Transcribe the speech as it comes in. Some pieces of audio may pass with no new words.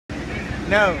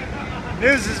No.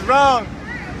 News is wrong.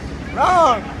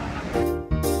 Wrong.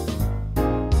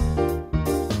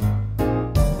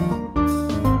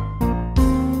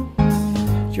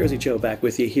 Jersey Joe back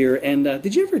with you here, and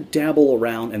did you ever dabble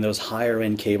around in those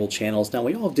higher-end cable channels? Now,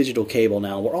 we all have digital cable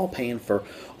now. We're all paying for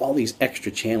all these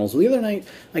extra channels. Well, the other night,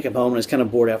 like at home, and I was kind of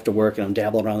bored after work, and I'm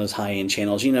dabbling around those high-end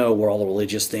channels, you know, where all the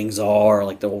religious things are,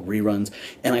 like the old reruns,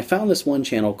 and I found this one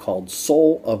channel called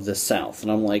Soul of the South,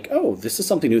 and I'm like, oh, this is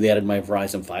something new they added to my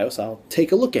Verizon Fios. I'll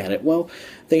take a look at it. Well,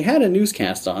 they had a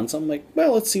newscast on, so I'm like,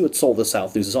 well, let's see what Soul of the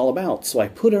South news is all about. So I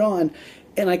put it on,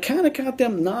 and I kind of got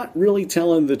them not really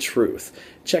telling the truth.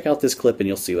 Check out this clip and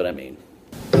you'll see what I mean.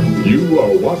 You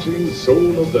are watching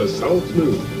Soul of the South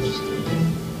News.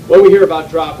 When we hear about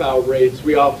dropout rates,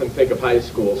 we often think of high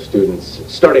school students.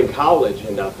 Starting college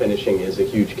and not finishing is a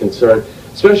huge concern,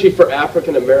 especially for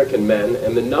African American men,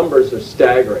 and the numbers are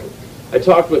staggering. I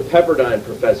talked with Pepperdine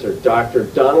professor Dr.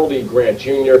 Donald E. Grant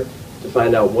Jr. to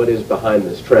find out what is behind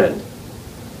this trend.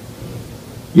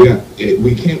 Yeah,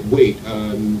 we can't wait.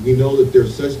 We know that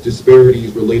there's such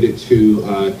disparities related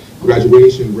to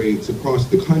graduation rates across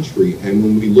the country, and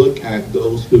when we look at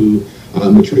those who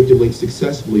matriculate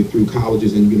successfully through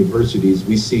colleges and universities,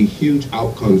 we see huge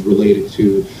outcomes related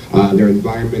to their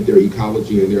environment, their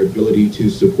ecology, and their ability to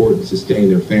support and sustain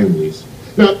their families.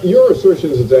 Now, your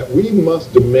assertion is that we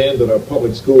must demand that our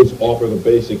public schools offer the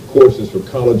basic courses for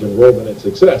college enrollment and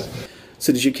success.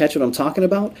 So did you catch what I'm talking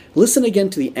about? Listen again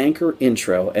to the anchor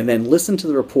intro, and then listen to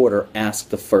the reporter ask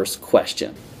the first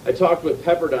question. I talked with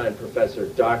Pepperdine professor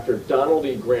Dr. Donald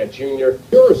E. Grant Jr.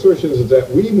 Your assertion is that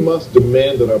we must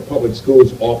demand that our public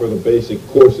schools offer the basic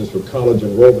courses for college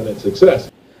enrollment and success.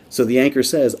 So the anchor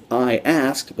says, I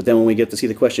asked, but then when we get to see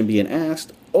the question being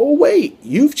asked, oh wait,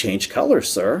 you've changed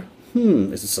colors, sir.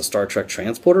 Is this a Star Trek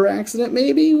transporter accident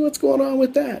maybe? What's going on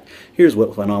with that? Here's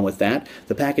what went on with that.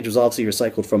 The package was obviously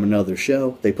recycled from another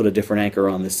show. They put a different anchor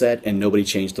on the set, and nobody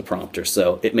changed the prompter,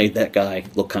 so it made that guy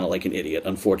look kind of like an idiot,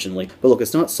 unfortunately. But look,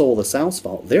 it's not Soul of the South's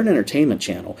fault. They're an entertainment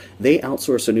channel. They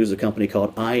outsource a news company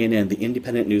called INN, the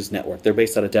Independent News Network. They're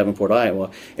based out of Davenport,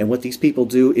 Iowa, and what these people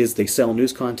do is they sell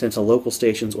news content to local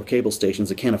stations or cable stations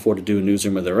that can't afford to do a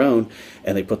newsroom of their own,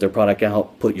 and they put their product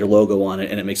out, put your logo on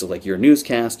it, and it makes it look like you're a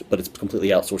newscast, but it's completely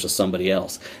outsourced to somebody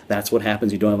else. That's what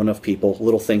happens. You don't have enough people.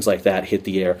 Little things like that hit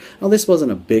the air. Now, this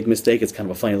wasn't a big mistake. It's kind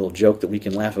of a funny little joke that we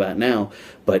can laugh about now,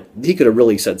 but he could have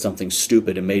really said something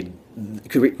stupid and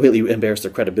could really embarrass their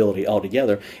credibility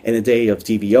altogether. In a day of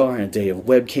DVR, in a day of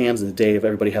webcams, in a day of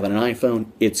everybody having an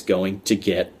iPhone, it's going to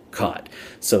get caught.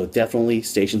 So definitely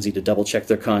stations need to double check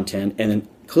their content and then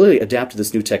clearly adapt to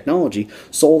this new technology.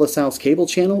 Soul of the South's cable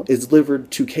channel is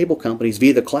delivered to cable companies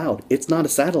via the cloud. It's not a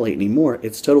satellite anymore.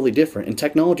 It's totally different. And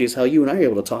technology is how you and I are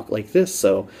able to talk like this.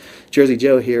 So Jersey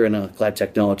Joe here, and glad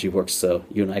technology works so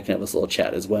you and I can have this little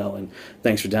chat as well. And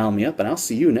thanks for dialing me up, and I'll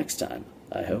see you next time,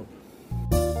 I hope.